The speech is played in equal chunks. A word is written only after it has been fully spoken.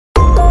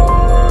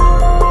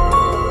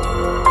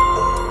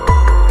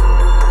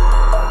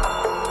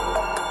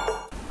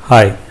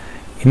Hi,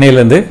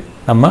 இன்னையிலேருந்து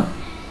நம்ம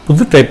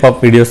புது டைப் ஆஃப்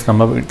வீடியோஸ்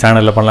நம்ம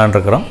சேனலில் பண்ணலான்னு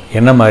இருக்கிறோம்.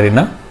 என்ன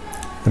மாதிரினா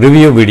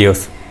ரிவ்யூ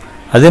வீடியோஸ்.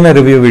 அது என்ன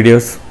ரிவ்யூ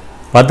வீடியோஸ்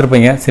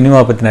பார்த்துருப்பீங்க.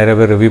 சினிமா பற்றி நிறைய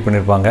பேர் ரிவ்யூ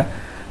பண்ணியிருப்பாங்க,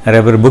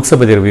 நிறைய பேர் புக்ஸை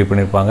பற்றி ரிவ்யூ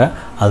பண்ணியிருப்பாங்க.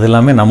 அது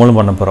எல்லாமே நம்மளும்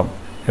பண்ண போகிறோம்.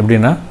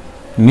 எப்படின்னா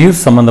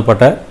நியூஸ்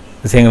சம்மந்தப்பட்ட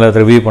விஷயங்களை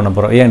ரிவ்யூ பண்ண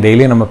போகிறோம். ஏன்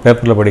டெய்லியும் நம்ம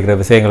பேப்பரில் படிக்கிற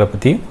விஷயங்களை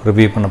பற்றி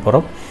ரிவ்யூ பண்ண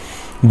போகிறோம்,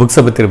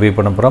 புக்ஸை பற்றி ரிவ்யூ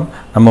பண்ண போகிறோம்,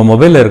 நம்ம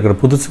மொபைலில் இருக்கிற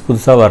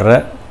புதுசாக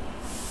வர்ற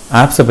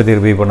ஆப்ஸை பற்றி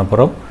ரிவ்யூ பண்ண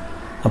போகிறோம்,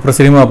 அப்புறம்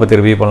சினிமா பற்றி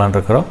ரிவ்யூ பண்ணலான்னு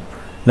இருக்கிறோம்.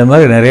 இந்த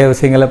மாதிரி நிறைய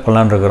விஷயங்களை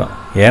பண்ணலான்னு இருக்கிறோம்.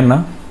 ஏன்னா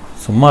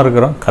சும்மா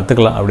இருக்கிறோம்,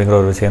 கற்றுக்கலாம் அப்படிங்கிற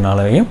ஒரு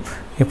விஷயனாலையும்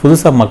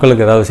புதுசாக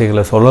மக்களுக்கு ஏதாவது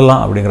விஷயங்களை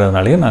சொல்லலாம்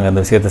அப்படிங்கிறதுனாலையும் நாங்கள்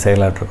அந்த விஷயத்தை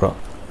செயலாற்றிருக்கிறோம்.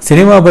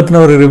 சினிமா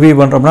பற்றின ஒரு ரிவ்யூ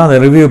பண்ணுறோம்னா அந்த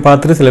ரிவ்யூ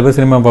பார்த்துட்டு சில பேர்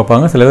சினிமா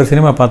பார்ப்பாங்க, சில பேர்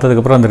சினிமா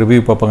பார்த்ததுக்கப்புறம் அந்த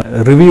ரிவ்யூ பார்ப்பாங்க.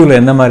 ரிவ்யூவில்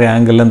எந்த மாதிரி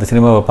ஆங்கிளில் அந்த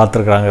சினிமாவை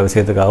பார்த்துருக்குறாங்க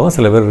விஷயத்துக்காகவும்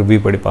சில பேர்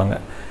ரிவ்யூ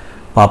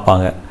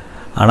பார்ப்பாங்க.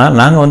 ஆனால்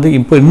நாங்கள்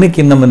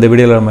இன்றைக்கி நம்ம இந்த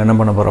வீடியோவில் நம்ம என்ன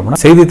பண்ண போகிறோம்னா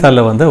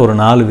செய்தித்தாளில் ஒரு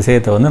 4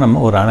 விஷயத்தை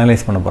நம்ம ஒரு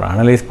அனலைஸ் பண்ண போகிறோம்.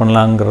 அனலைஸ்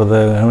பண்ணலாங்கிறத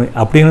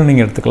அப்படின்னு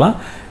நீங்கள் எடுத்துக்கலாம்,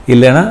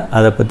 இல்லைன்னா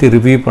அதை பற்றி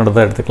ரிவ்யூ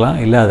பண்ணுறதா எடுத்துக்கலாம்,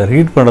 இல்லை அதை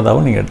ரீட்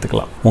பண்ணுறதாகவும் நீங்கள்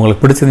எடுத்துக்கலாம்.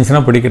 உங்களுக்கு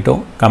பிடிச்சிருந்துச்சுன்னா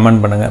பிடிக்கட்டும்,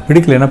 கமெண்ட் பண்ணுங்கள்.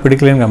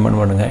 பிடிக்கலைன்னு கமெண்ட்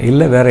பண்ணுங்கள்.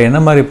 இல்லை வேறு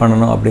என்ன மாதிரி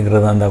பண்ணணும்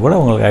அப்படிங்கிறதா இருந்தால் கூட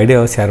உங்களுக்கு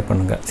ஐடியாவை ஷேர்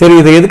பண்ணுங்கள். சரி,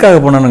 இதை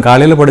எதுக்காக பண்ணணும்?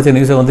 காலையில் படித்த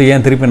நியூஸை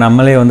ஏன் திருப்பி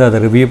நம்மளே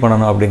அதை ரிவ்யூ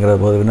பண்ணணும் அப்படிங்கிற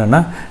போது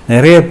என்னென்னா,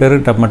 நிறைய பேர்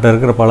நம்மகிட்ட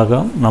இருக்கிற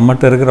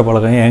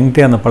பழக்கம்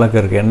என்கிட்டே அந்த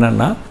பழக்கம் இருக்குது.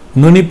 என்னென்னா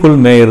நுனிப்புல்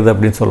மேயிறது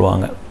அப்படின்னு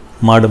சொல்லுவாங்க.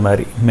 மாடு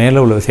மாதிரி மேலே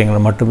உள்ள விஷயங்களை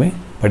மட்டுமே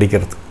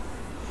படிக்கிறது,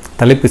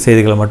 தலைப்பு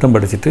செய்திகளை மட்டும்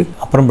படிச்சுட்டு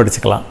அப்புறம்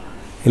படிச்சுக்கலாம்.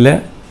 இல்லை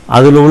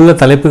அதில் உள்ள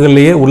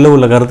தலைப்புகள்லேயே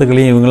உள்ள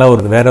கருத்துக்களையும்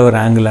இவங்களாம் வேறு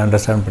ஆங்கிளில்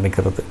அண்டர்ஸ்டாண்ட்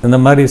பண்ணிக்கிறது. இந்த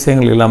மாதிரி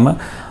விஷயங்கள் இல்லாமல்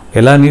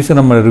எல்லா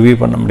நியூஸும் நம்ம ரிவ்யூ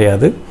பண்ண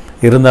முடியாது.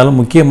 இருந்தாலும்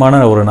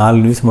முக்கியமான ஒரு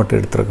 4 நியூஸ் மட்டும்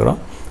எடுத்துருக்குறோம்.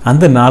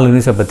 அந்த 4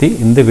 நியூஸை பற்றி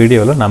இந்த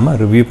வீடியோவில் நம்ம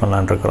ரிவ்யூ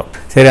பண்ணலான்னு இருக்கிறோம்.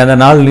 சரி, அந்த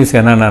 4 நியூஸ்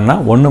என்னென்னா,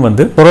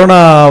 ஒன்று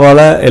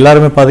கொரோனாவால்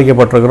எல்லாருமே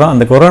பாதிக்கப்பட்டிருக்கிறோம்.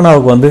 அந்த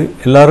கொரோனாவுக்கு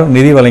எல்லாரும்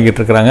நிதி வழங்கிட்டு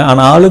இருக்கிறாங்க.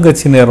 ஆனால்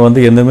ஆளுங்கட்சியினர்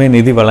எதுவுமே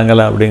நிதி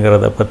வழங்கலை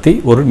அப்படிங்கிறத பற்றி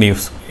ஒரு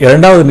நியூஸ்.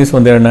 2வது நியூஸ்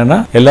என்னென்னா,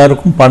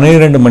 எல்லாருக்கும்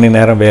 12 மணி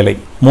நேரம் வேலை.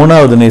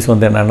 3வது நியூஸ்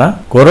என்னென்னா,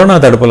 கொரோனா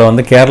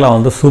தடுப்பில் கேரளா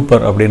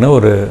சூப்பர் அப்படின்னு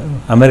ஒரு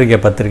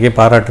அமெரிக்க பத்திரிகை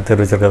பாராட்டு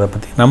தெரிவிச்சிருக்கிறத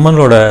பற்றி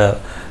நம்மளோட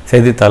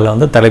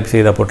செய்தித்தாளில் தலைப்பு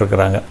செய்தியாக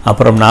போட்டிருக்கிறாங்க.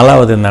 அப்புறம்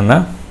 4வது என்னென்னா,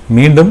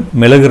 மீண்டும்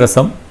மிளகு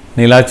ரசம்,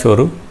 நிலா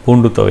சோறு,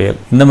 பூண்டு துவையல்,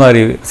 இந்த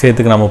மாதிரி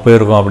விஷயத்துக்கு நம்ம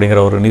போயிருக்கோம் அப்படிங்கிற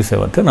ஒரு நியூஸை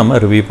நம்ம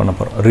ரிவ்யூ பண்ண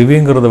போகிறோம்.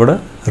 ரிவ்யூங்கிறத விட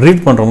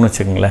ரீட் பண்ணுறோம்னு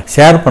வச்சுக்கோங்களேன்,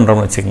 ஷேர்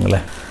பண்ணுறோம்னு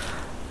வச்சுக்கோங்களேன்.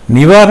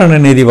 நிவாரண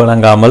நிதி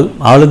வழங்காமல்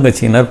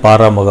ஆளுங்கட்சியினர்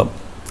பாராமுகம்,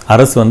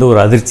 அரசு ஒரு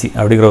அதிர்ச்சி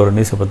அப்படிங்கிற ஒரு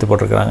நியூஸை பற்றி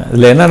போட்டிருக்கிறாங்க.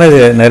 இதில் என்னென்ன,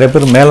 நிறைய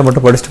பேர் மேலே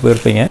மட்டும் படிச்சுட்டு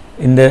போயிருப்பீங்க.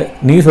 இந்த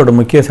நியூஸோட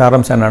முக்கிய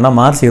சாராம்சம் என்னென்னா,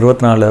 மார்ச்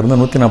 24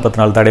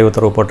 144 தடை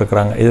உத்தரவு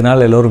போட்டிருக்கிறாங்க.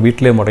 இதனால் எல்லோரும்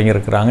வீட்டிலே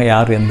முடங்கியிருக்கிறாங்க.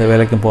 யாரும் எந்த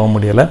வேலைக்கும் போக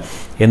முடியலை,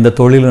 எந்த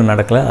தொழிலும்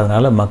நடக்கலை.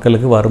 அதனால்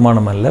மக்களுக்கு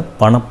வருமானம் இல்லை,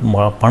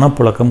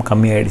 பணப்புழக்கம்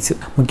கம்மியாயிடுச்சு.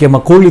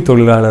 முக்கியமாக கூலி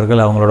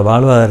தொழிலாளர்கள் அவங்களோட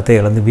வாழ்வாதாரத்தை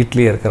இழந்து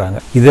வீட்டிலேயே இருக்கிறாங்க.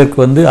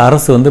 இதற்கு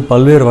அரசு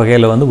பல்வேறு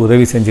வகையில்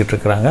உதவி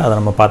செஞ்சிட்ருக்கிறாங்க. அதை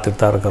நம்ம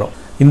பார்த்துட்டு தான் இருக்கிறோம்.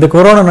 இந்த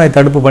கொரோனா நோய்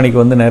தடுப்பு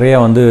பணிக்கு நிறையா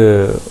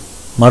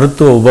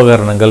மருத்துவ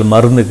உபகரணங்கள்,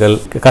 மருந்துகள்,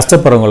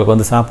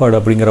 கஷ்டப்படுறவங்களுக்கு சாப்பாடு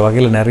அப்படிங்கிற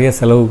வகையில் நிறைய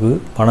செலவுக்கு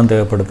பணம்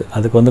தேவைப்படுது.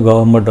 அதுக்கு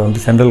கவர்மெண்ட்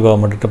சென்ட்ரல்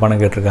கவர்மெண்ட்டு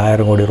பணம் கேட்டிருக்கு,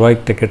 1000 கோடி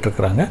ரூபாய்க்கிட்ட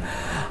கேட்டிருக்கிறாங்க.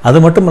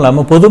 அது மட்டும்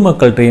இல்லாமல்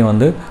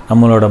பொதுமக்கள்கிட்டையும்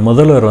நம்மளோட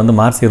முதல்வர்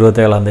மார்ச்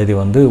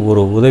 27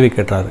 ஒரு உதவி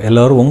கேட்டார்.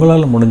 எல்லோரும்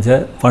உங்களால் முடிஞ்ச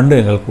ஃபண்டு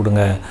எங்களுக்கு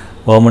கொடுங்க,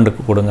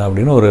 கவர்மெண்ட்டுக்கு கொடுங்க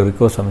அப்படின்னு ஒரு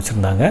ரிக்வஸ்ட்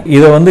அமைச்சிருந்தாங்க.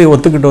 இதை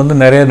ஒத்துக்கிட்டு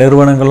நிறைய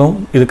நிறுவனங்களும்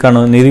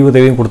இதுக்கான நிதி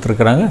உதவியும்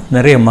கொடுத்துருக்குறாங்க.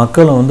 நிறைய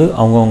மக்களும்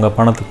அவங்கவுங்க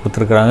பணத்தை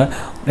கொடுத்துருக்குறாங்க.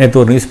 நேற்று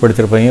ஒரு நியூஸ்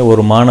படிச்சிருப்பீங்க,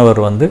 ஒரு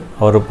மாணவர்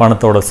அவர்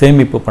பணத்தோட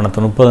சேமிப்பு பணத்தை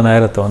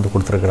 30,000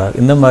 கொடுத்துருக்கிறார்.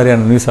 இந்த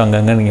மாதிரியான நியூஸ்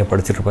அங்கங்கே நீங்கள்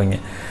படிச்சிருப்பீங்க.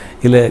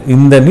 இல்லை,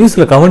 இந்த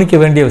நியூஸில் கவனிக்க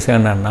வேண்டிய விஷயம்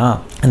என்னென்னா,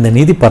 இந்த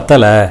நிதி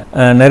பத்தலை,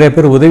 நிறைய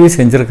பேர் உதவி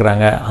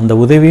செஞ்சுருக்கிறாங்க, அந்த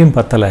உதவியும்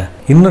பத்தலை,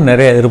 இன்னும்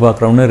நிறைய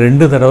எதிர்பார்க்குறோம்னு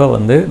 2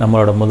 தடவை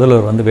நம்மளோட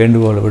முதல்வர்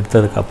வேண்டுகோள்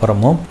விடுத்ததுக்கு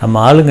அப்புறமும்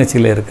நம்ம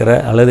ஆளுங்கட்சியில் இருக்கிற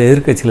அல்லது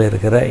எதிர்கட்சியில்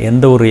இருக்கிற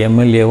எந்த ஒரு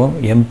எம்எல்ஏவும்,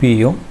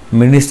 எம்பியும்,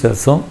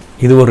 மினிஸ்டர்ஸும்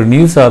இது ஒரு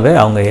நியூஸாகவே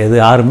அவங்க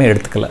யாருமே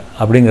எடுத்துக்கல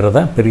அப்படிங்கிறது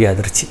தான் பெரிய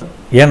அதிர்ச்சி.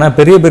 ஏன்னா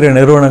பெரிய பெரிய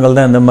நிறுவனங்கள்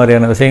தான் இந்த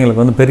மாதிரியான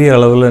விஷயங்களுக்கு பெரிய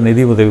அளவில்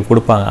நிதி உதவி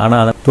கொடுப்பாங்க. ஆனால்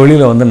அந்த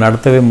தொழிலை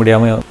நடத்தவே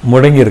முடியாமல்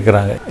முடங்கி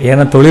இருக்கிறாங்க.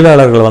 ஏன்னா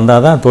தொழிலாளர்கள்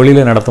வந்தால் தான்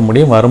தொழிலை நடத்த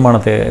முடியும்,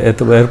 வருமானத்தை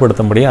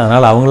ஏற்படுத்த முடியும்.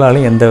 அதனால்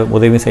அவங்களாலையும் எந்த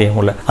உதவியும் செய்ய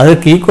முடியல.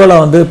 அதுக்கு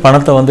ஈக்குவலாக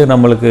பணத்தை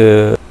நம்மளுக்கு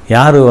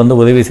யார்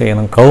உதவி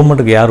செய்யணும்,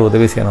 கவர்மெண்ட்டுக்கு யார்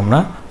உதவி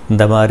செய்யணும்னா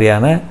இந்த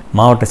மாதிரியான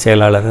மாவட்ட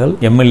செயலாளர்கள்,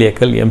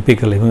 எம்எல்ஏக்கள்,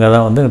 எம்பிக்கள், இவங்க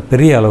தான்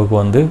பெரிய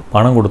அளவுக்கு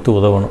பணம் கொடுத்து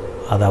உதவணும்.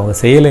 அதை அவங்க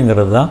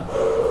செய்யலைங்கிறது தான்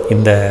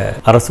இந்த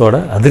அரசோட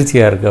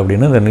அதிர்ச்சியாக இருக்குது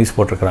அப்படின்னு இந்த நியூஸ்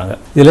போட்டிருக்கிறாங்க.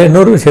 இதில்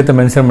இன்னொரு விஷயத்தை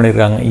மென்ஷன்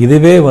பண்ணியிருக்காங்க.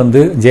 இதுவே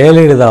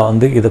ஜெயலலிதா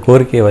இதை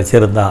கோரிக்கையை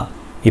வச்சுருந்தா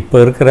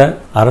இப்போ இருக்கிற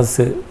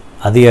அரசு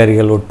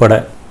அதிகாரிகள்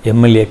உட்பட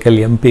எம்எல்ஏக்கள்,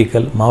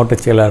 எம்பிக்கள்,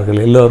 மாவட்ட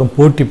செயலாளர்கள் எல்லோரும்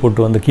போட்டி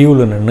போட்டு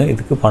கியூவில் நின்று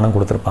இதுக்கு பணம்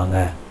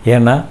கொடுத்துருப்பாங்க.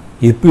 ஏன்னா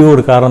இப்படி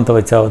ஒரு காரணத்தை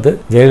வச்சாவது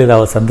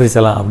ஜெயலலிதாவை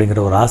சந்திரிச்சலாம் அப்படிங்கிற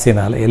ஒரு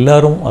ஆசையினால்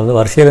எல்லாரும்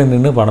வரிசையில்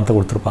நின்று பணத்தை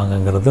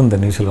கொடுத்துருப்பாங்கங்கிறது இந்த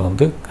நியூஸில்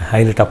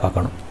ஹைலைட்டாக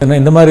பார்க்கணும். ஏன்னா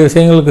இந்த மாதிரி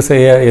விஷயங்களுக்கு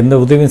எந்த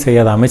உதவியும்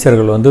செய்யாத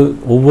அமைச்சர்கள்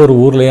ஒவ்வொரு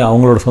ஊர்லேயும்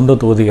அவங்களோட சொந்த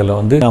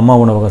தொகுதிகளில் அம்மா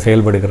உணவகம்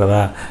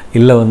செயல்படுகிறதா,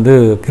 இல்லை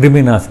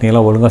கிருமி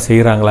நாசினியெல்லாம் ஒழுங்காக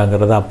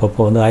செய்கிறாங்களாங்கிறத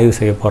அப்பப்போ ஆய்வு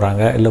செய்ய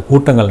போகிறாங்க, இல்லை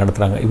கூட்டங்கள்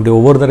நடத்துகிறாங்க. இப்படி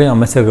ஒவ்வொரு தடையும்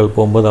அமைச்சர்கள்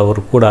போகும்போது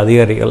அவர் கூட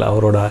அதிகாரிகள்,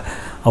 அவரோட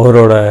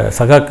அவரோட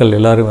சகாக்கள்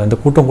எல்லாரும் வந்து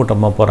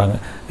கூட்டமாக போகிறாங்க.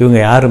 இவங்க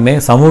யாருமே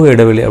சமூக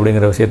இடைவெளி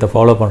அப்படிங்கிற விஷயத்தை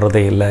ஃபாலோ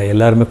பண்ணுறதே இல்லை,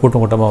 எல்லாருமே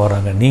கூட்டமாக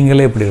வராங்க.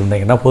 நீங்களே இப்படி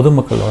இருந்தீங்கன்னா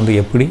பொதுமக்கள் வந்து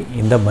எப்படி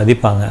இந்த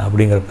மதிப்பாங்க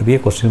அப்படிங்கிற பெரிய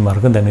கொஸ்டின்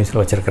மார்க்கு இந்த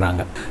நியூஸில்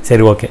வச்சுருக்கிறாங்க.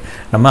 சரி, ஓகே,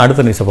 நம்ம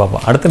அடுத்த நியூஸை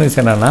பார்ப்போம். அடுத்த நியூஸ்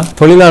என்னென்னா,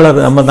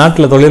 நம்ம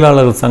நாட்டில்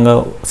தொழிலாளர் சங்க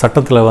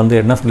சட்டத்தில் வந்து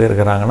என்ன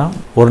சொல்லியிருக்கிறாங்கன்னா,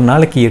 ஒரு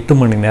நாளைக்கு 8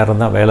 மணி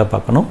நேரம் தான் வேலை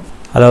பார்க்கணும்.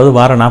 அதாவது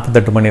வாரம்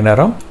 48 மணி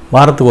நேரம்,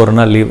 வாரத்துக்கு ஒரு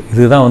நாள் லீவ்.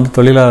 இதுதான் வந்து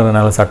தொழிலாளர்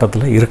நல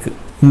சட்டத்தில் இருக்குது.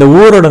 இந்த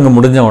ஊரடங்கு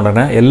முடிஞ்ச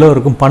உடனே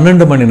எல்லோருக்கும்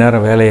 12 மணி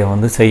நேரம் வேலையை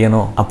வந்து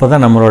செய்யணும். அப்போ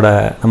தான்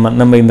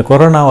நம்ம இந்த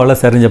கொரோனாவால்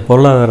சரிஞ்ச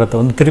பொருளாதாரத்தை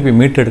வந்து திருப்பி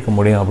மீட்டெடுக்க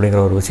முடியும் அப்படிங்கிற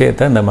ஒரு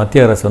விஷயத்தை இந்த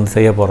மத்திய அரசு வந்து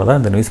செய்ய போகிறதா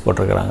இந்த நியூஸ்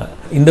போட்டிருக்கிறாங்க.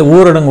 இந்த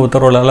ஊரடங்கு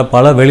உத்தரவுகளால்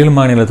பல வெளி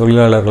மாநில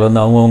தொழிலாளர்கள்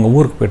வந்து அவங்கவுங்க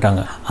ஊருக்கு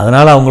போயிட்டாங்க.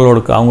 அதனால்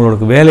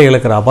அவங்களுக்கு வேலை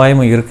இழக்கிற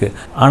அபாயமும் இருக்குது.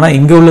 ஆனால்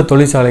இங்கே உள்ள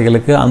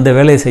தொழிற்சாலைகளுக்கு அந்த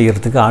வேலையை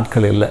செய்கிறதுக்கு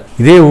ஆட்கள் இல்லை.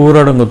 இதே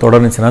ஊரடங்கு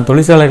தொடர்ந்துச்சுன்னா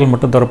தொழிற்சாலைகள்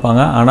மட்டும்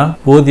திறப்பாங்க, ஆனால்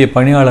போதிய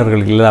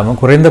பணியாளர்கள்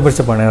இல்லாமல்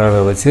குறைந்தபட்ச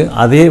பணியாளர்கள் வச்சு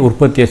அதே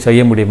உற்பத்தியை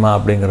செய்ய முடியுமா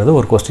அப்படிங்கிறது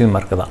ஒரு கொஸ்டின்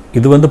மார்க் தான்.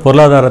 இது வந்து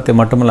பொருளாதாரத்தை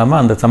மட்டும் இல்லாமல்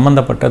அந்த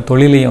சம்பந்தப்பட்ட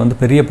தொழிலையும் வந்து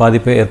பெரிய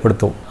பாதிப்பை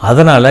ஏற்படுத்தும்.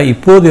 அதனால்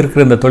இப்போது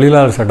இருக்கிற இந்த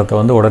தொழிலாளர் சட்டத்தை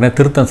வந்து உடனே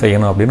திருத்தம்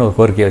செய்யணும் அப்படின்னு ஒரு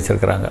கோரிக்கை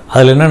வச்சிருக்கிறாங்க.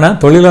 அதில் என்னென்னா,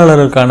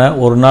 தொழிலாளர்களுக்கான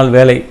ஒரு நாள்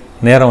வேலை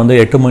நேரம் வந்து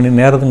 8 மணி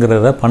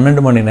நேரத்துங்கிறத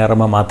 12 மணி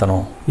நேரமாக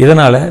மாற்றணும்.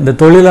 இதனால் இந்த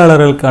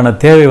தொழிலாளர்களுக்கான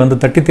தேவை வந்து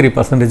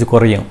 33%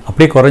 குறையும்.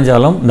 அப்படியே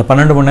குறைஞ்சாலும் இந்த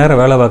 12 மணி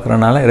நேரம் வேலை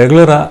பார்க்குறதுனால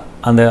ரெகுலராக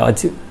அந்த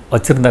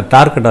வச்சுருந்த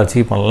டார்கெட்டை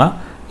அச்சீவ் பண்ணலாம்,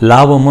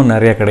 லாபமும்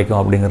நிறைய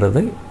கிடைக்கும்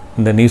அப்படிங்கிறது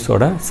இந்த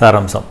நியூஸோட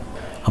சாராம்சம்.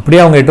 அப்படியே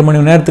அவங்க 8 மணி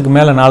நேரத்துக்கு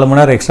மேலே 4 மணி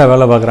நேரம் எக்ஸ்ட்ரா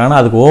வேலை பார்க்குறாங்கன்னா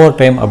அதுக்கு ஓவர்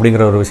டைம்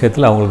அப்படிங்கிற ஒரு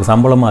விஷயத்தில் அவங்களுக்கு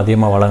சம்பளமும்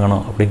அதிகமாக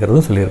வழங்கணும்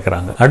அப்படிங்கிறதும்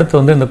சொல்லியிருக்கிறாங்க. அடுத்து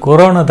வந்து இந்த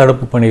கொரோனா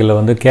தடுப்பு பணிகளில்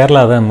வந்து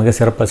கேரளா தான் மிக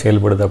சிறப்பாக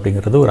செயல்படுது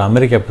அப்படிங்கிறது ஒரு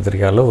அமெரிக்கா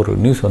பத்திரிகையில் ஒரு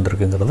நியூஸ்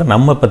வந்திருக்குங்கிறது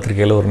நம்ம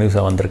பத்திரிகையில் ஒரு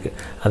நியூஸாக வந்திருக்கு.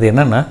 அது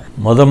என்னென்னா,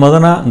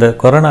 முதனா இந்த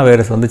கொரோனா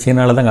வைரஸ் வந்து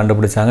சீனாவில் தான்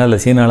கண்டுபிடிச்சாங்க,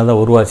 அதில் சீனாவில்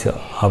தான் உருவாச்சு.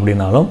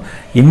 அப்படின்னாலும்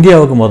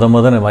இந்தியாவுக்கு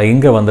முதல்ல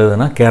எங்கே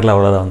வந்ததுன்னா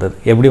கேரளாவில் தான் வந்தது.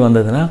 எப்படி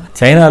வந்ததுன்னா,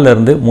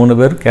 சைனாவிலேருந்து 3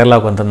 பேர்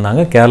கேரளாவுக்கு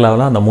வந்திருந்தாங்க.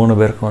 கேரளாவில் அந்த 3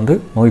 பேருக்கு வந்து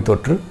நோய்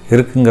தொற்று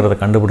இருக்குங்கிறத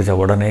கண்டுபிடிச்ச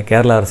உடனே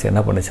கேரளா அரசு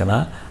என்ன பண்ணுச்சுன்னா,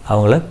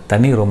 அவங்கள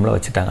தனி ரூமில்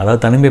வச்சுட்டாங்க,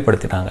 அதாவது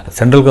தனிமைப்படுத்திட்டாங்க.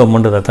 சென்ட்ரல்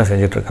கவர்மெண்ட் அதை தான்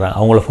செஞ்சுட்ருக்காங்க,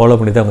 அவங்கள ஃபாலோ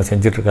பண்ணி தான் அவங்க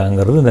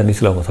செஞ்சுட்ருக்காங்கிறது இந்த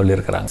நியூஸில் அவங்க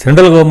சொல்லியிருக்கிறாங்க.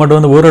 சென்ட்ரல் கவர்மெண்ட்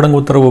வந்து ஊரடங்கு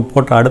உத்தரவு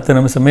போட்ட அடுத்த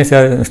நிமிஷமே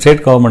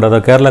ஸ்டேட் கவர்மெண்ட்,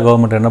 அதாவது கேரளா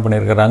கவர்மெண்ட் என்ன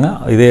பண்ணியிருக்கிறாங்க,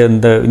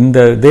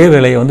 இதே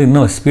வேலையை வந்து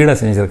இன்னும் ஸ்பீடாக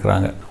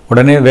செஞ்சுருக்கிறாங்க.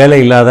 உடனே வேலை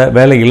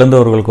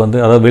இழந்தவர்களுக்கு வந்து,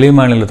 அதாவது வெளி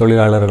மாநில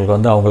தொழிலாளர்களுக்கு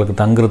வந்து அவங்களுக்கு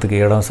தங்குறதுக்கு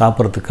இடம்,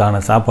 சாப்பிட்றதுக்கான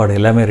சாப்பாடு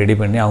எல்லாமே ரெடி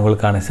பண்ணி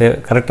அவங்களுக்கான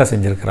கரெக்டாக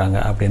செஞ்சுருக்கிறாங்க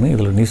அப்படின்னு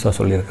இதில் நியூஸாக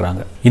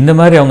சொல்லியிருக்கிறாங்க. இந்த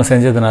மாதிரி அவங்க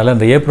செஞ்சதுனால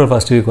இந்த ஏப்ரல்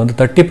 1 வீக் வந்து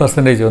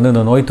 30% வந்து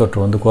இந்த நோய்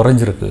தொற்று வந்து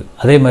குறைஞ்சிருக்கு.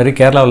 அதே மாதிரி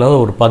கேரளாவில்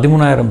ஒரு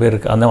 13,000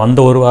 பேருக்கு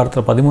அந்த ஒரு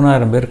வாரத்தில்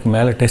 13,000 பேருக்கு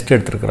மேலே டெஸ்ட்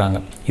எடுத்துருக்குறாங்க.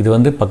 இது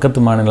வந்து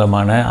பக்கத்து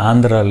மாநிலமான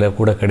ஆந்திராவில்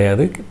கூட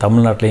கிடையாது,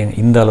 தமிழ்நாட்டிலையும்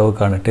இந்த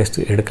அளவுக்கான டெஸ்ட்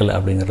எடுக்கலை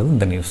அப்படிங்கிறது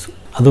இந்த நியூஸ்.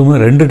 அதுவும்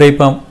 2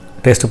 டைப்பாக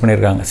டெஸ்ட்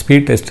பண்ணியிருக்காங்க,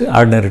 ஸ்பீட் டெஸ்ட்டு,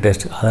 ஆர்டினரி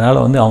டெஸ்ட். அதனால்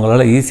வந்து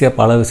அவங்களால ஈஸியாக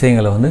பல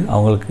விஷயங்களை வந்து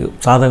அவங்களுக்கு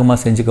சாதகமாக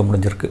செஞ்சுக்க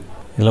முடிஞ்சிருக்கு.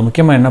 இதில்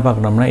முக்கியமாக என்ன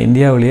பார்க்கணும்னா,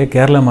 இந்தியாவிலேயே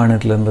கேரளா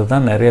மாநிலத்திலேருந்து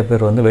தான் நிறைய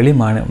பேர் வந்து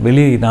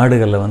வெளி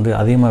நாடுகளில் வந்து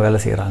அதிகமாக வேலை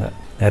செய்கிறாங்க,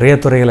 நிறைய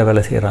துறைகளை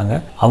வேலை செய்கிறாங்க.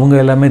 அவங்க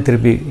எல்லாமே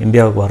திருப்பி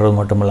இந்தியாவுக்கு வர்றது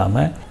மட்டும்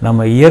இல்லாமல்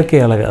நம்ம இயற்கை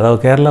அழகு, அதாவது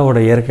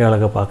கேரளாவோட இயற்கை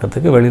அழகை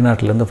பார்க்கறதுக்கு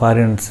வெளிநாட்டிலேருந்து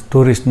ஃபாரின்ஸ்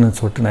டூரிஸ்ட்னு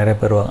சொல்லிட்டு நிறைய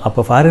பேர் வருவாங்க.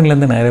 அப்போ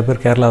ஃபாரின்லேருந்து நிறைய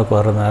பேர் கேரளாவுக்கு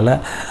வர்றதுனால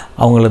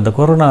அவங்கள இந்த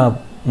கொரோனா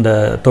இந்த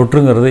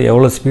தொற்றுங்கிறது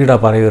எவ்வளோ ஸ்பீடாக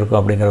பரவி இருக்கும்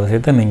அப்படிங்கிற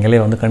விஷயத்தை நீங்களே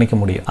வந்து கணிக்க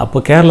முடியும்.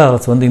 அப்போ கேரளா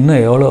அரசு வந்து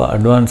இன்னும் எவ்வளோ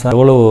அட்வான்ஸாக,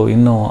 எவ்வளோ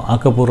இன்னும்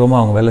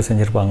ஆக்கப்பூர்வமாக அவங்க வேலை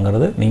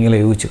செஞ்சுருப்பாங்கிறத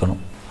நீங்களே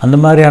யூகிச்சுக்கணும். அந்த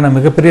மாதிரியான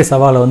மிகப்பெரிய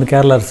சவாலை வந்து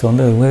கேரளா அரசு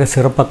வந்து மிக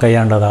சிறப்பாக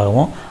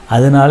கையாண்டதாகவும்,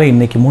 அதனால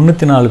இன்றைக்கி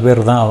 304 பேர்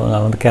தான்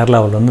அவங்க வந்து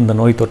கேரளாவில் வந்து இந்த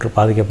நோய் தொற்று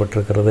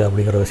பாதிக்கப்பட்டிருக்கிறது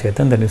அப்படிங்கிற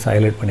விஷயத்தை இந்த நியூஸ்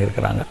ஹைலைட்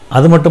பண்ணியிருக்கிறாங்க.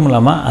 அது மட்டும்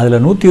இல்லாமல் அதில்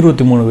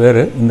 123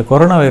 பேர் இந்த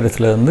கொரோனா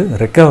வைரஸில் வந்து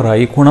ரெக்கவர்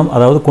ஆகி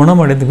அதாவது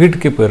குணமடைந்து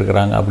வீட்டுக்கே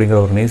போயிருக்கிறாங்க அப்படிங்கிற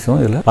ஒரு நியூஸும்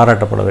இதில்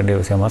பாராட்டப்பட வேண்டிய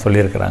விஷயமாக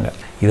சொல்லியிருக்கிறாங்க.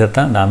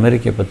 இதைத்தான் இந்த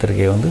அமெரிக்க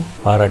பத்திரிகை வந்து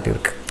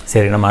பாராட்டியிருக்கு.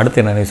 சரி, நம்ம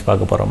அடுத்து என்ன நியூஸ்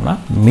பார்க்க போகிறோம்னா,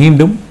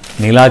 மீண்டும்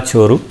நிலா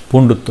சோறு,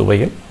 பூண்டு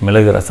துவையல்,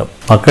 மிளகு ரசம்,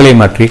 மக்களை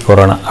மாற்றி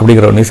கொரோனா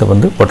அப்படிங்கிற ஒரு நியூஸை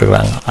வந்து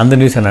போட்டுக்கிறாங்க. அந்த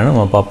நியூஸ் என்னென்னு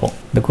நம்ம பார்ப்போம்.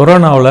 இந்த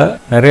கொரோனாவில்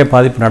நிறைய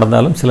பாதிப்பு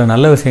நடந்தாலும் சில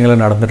நல்ல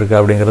விஷயங்களும் நடந்துருக்கு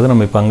அப்படிங்கிறது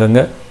நம்ம இப்போ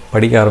அங்கங்கே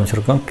படிக்க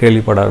ஆரம்பிச்சிருக்கோம்,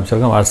 கேள்விப்பட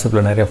ஆரம்பிச்சிருக்கோம்.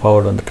 வாட்ஸ்அப்பில் நிறைய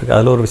ஃபார்வர்டு வந்துட்டுருக்கு.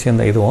 அதில் ஒரு விஷயம்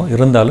தான் இதுவும்.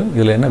 இருந்தாலும்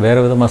இதில் என்ன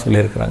வேறு விதமாக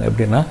சொல்லியிருக்கிறாங்க.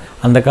 எப்படின்னா,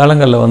 அந்த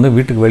காலங்களில் வந்து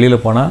வீட்டுக்கு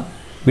வெளியில் போனால்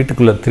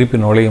வீட்டுக்குள்ளே திருப்பி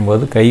நுழையும்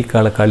போது கை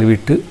காலை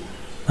கழுவிட்டு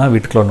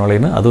வீட்டுக்குள்ளே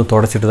நுழையணும், அதுவும்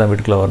தொடச்சிட்டு தான்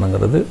வீட்டுக்குள்ளே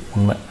வரணுங்கிறது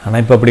உண்மை. ஆனால்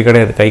இப்போ அப்படி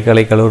கிடையாது, கை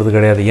காலை கழுவுறது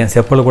கிடையாது, ஏன்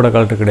செப்பல் கூட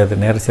கழட்டு கிடையாது.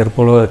 நேரம்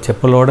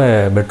செப்பலோட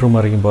பெட்ரூம்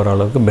வரைக்கும் போகிற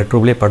அளவுக்கு,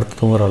 பெட்ரூம்லேயே படுத்து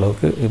தூங்குற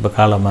அளவுக்கு இப்போ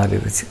காலம்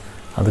மாறிடுச்சு.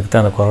 அதுக்கு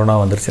தான் அந்த கொரோனா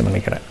வந்துருச்சுன்னு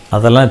நினைக்கிறேன்.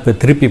 அதெல்லாம் இப்போ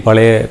திருப்பி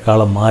பழைய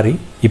காலம் மாறி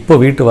இப்போ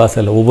வீட்டு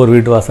வாசலில், ஒவ்வொரு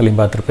வீட்டு வாசலையும்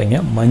பார்த்துருப்பீங்க,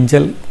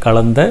 மஞ்சள்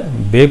கலந்த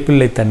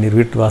வேப்பிள்ளை தண்ணீர்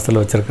வீட்டு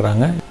வாசலில்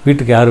வச்சுருக்குறாங்க.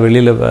 வீட்டுக்கு யார்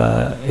வெளியில்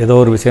ஏதோ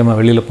ஒரு விஷயமா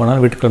வெளியில்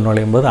போனாலும் வீட்டுக்குள்ளே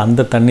நுழையும் போது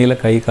அந்த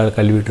தண்ணியில் கை கால்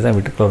கழுவிட்டு தான்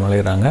வீட்டுக்குள்ளே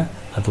நுழையிறாங்க.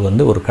 அது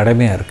வந்து ஒரு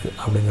கடமையாக இருக்குது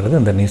அப்படிங்கிறது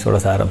இந்த நியூஸோட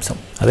சாராம்சம்.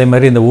 அதே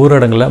மாதிரி இந்த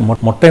ஊரடங்கில்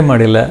மொட்டை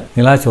மாடியில்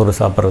நிலாச்சோறு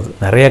சாப்பிட்றது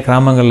நிறைய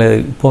கிராமங்களில்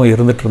இப்போ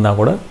இருந்துகிட்டு இருந்தால்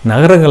கூட,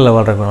 நகரங்களில்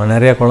வளர்ற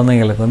நிறைய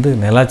குழந்தைங்களுக்கு வந்து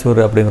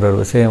நிலாச்சோறு அப்படிங்கிற ஒரு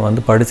விஷயம்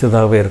வந்து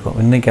படித்ததாகவே இருக்கும்.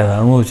 இன்றைக்கி அதை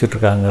அனுபவிச்சுட்டு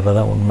இருக்காங்கிறது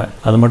தான் உண்மை.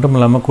 அது மட்டும்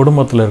இல்லாமல்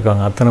குடும்பத்தில்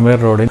இருக்காங்க அத்தனை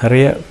பேரோட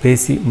நிறைய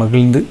பேசி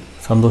மகிழ்ந்து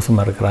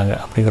சந்தோஷமாக இருக்கிறாங்க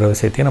அப்படிங்கிற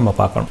விஷயத்தையும் நம்ம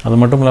பார்க்கணும்.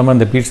 அது மட்டும் இல்லாமல்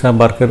இந்த pizza,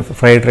 burger,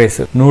 fried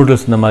rice,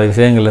 noodles இந்த மாதிரி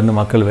விஷயங்கள்லேருந்து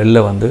மக்கள்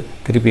வெளில வந்து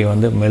திருப்பி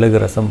வந்து மிளகு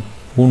ரசம்,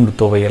 பூண்டு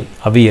துவையல்,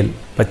 அவியல்,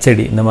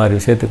 பச்சடி இந்த மாதிரி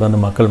விஷயத்துக்கு வந்து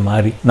மக்கள்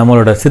மாறி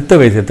நம்மளோட சித்த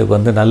வைத்தியத்துக்கு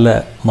வந்து நல்ல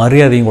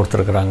மரியாதையும்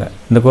கொடுத்துருக்குறாங்க.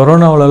 இந்த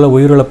கொரோனாவால்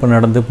உயிரிழப்பு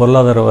நடந்து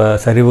பொருளாதார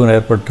சரிவு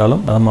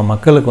ஏற்பட்டாலும் நம்ம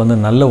மக்களுக்கு வந்து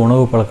நல்ல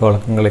உணவு பழக்க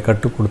வழக்கங்களை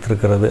கற்றுக்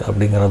கொடுத்துருக்கிறது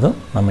அப்படிங்கிறதும்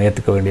நம்ம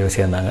ஏற்றுக்க வேண்டிய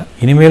விஷயம் தாங்க.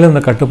 இனிமேலும்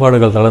இந்த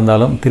கட்டுப்பாடுகள்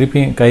தளர்ந்தாலும்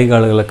திருப்பியும் கை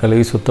கால்களை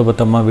கழுவி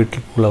சுத்தபத்தமாக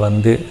வீட்டுக்குள்ளே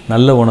வந்து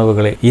நல்ல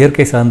உணவுகளை,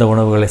 இயற்கை சார்ந்த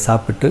உணவுகளை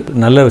சாப்பிட்டு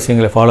நல்ல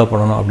விஷயங்களை ஃபாலோ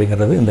பண்ணணும்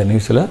அப்படிங்கிறது இந்த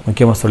நியூஸில்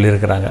முக்கியமாக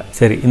சொல்லியிருக்கிறாங்க.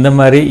 சரி, இந்த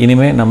மாதிரி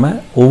இனிமேல் நம்ம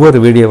ஒவ்வொரு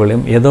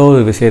வீடியோவிலையும் ஏதோ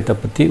ஒரு விஷயத்தை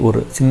பற்றி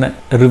ஒரு சின்ன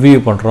ரிவ்யூ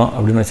பண்ணுறோம்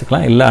அப்படின்னு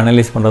வச்சுக்கலாம், இல்லை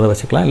அனலைஸ் பண்ணுறதை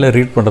வச்சுக்கலாம், இல்லை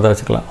ரீட் பண்ணுறதை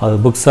வச்சுக்கலாம். அது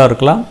புக்ஸாக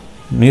இருக்கலாம்,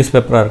 நியூஸ்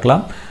பேப்பராக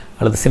இருக்கலாம்,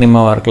 அல்லது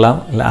சினிமாவாக இருக்கலாம்,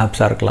 இல்லை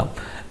ஆப்ஸாக இருக்கலாம்.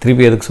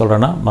 திருப்பி எதுக்கு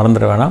சொல்கிறேன்னா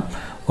மறந்துட வேணாம்,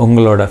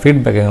 உங்களோட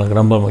ஃபீட்பேக் எங்களுக்கு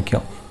ரொம்ப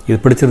முக்கியம். இது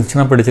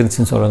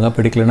பிடிச்சிருந்துச்சுன்னு சொல்லுங்கள்,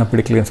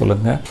 பிடிக்கலன்னு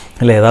சொல்லுங்கள்,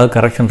 இல்லை ஏதாவது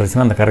கரெக்ஷன்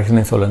இருந்துச்சுன்னா அந்த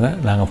கரெக்ஷனையும் சொல்லுங்கள்,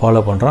 நாங்கள்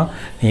ஃபாலோ பண்ணுறோம்.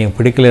 நீங்கள்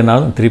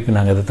பிடிக்கலைனாலும் திருப்பி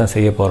நாங்கள் இதை தான்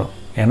செய்ய போகிறோம்.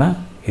 ஏன்னா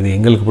இது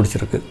எங்களுக்கு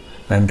பிடிச்சிருக்கு.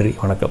 நன்றி,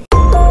 வணக்கம்.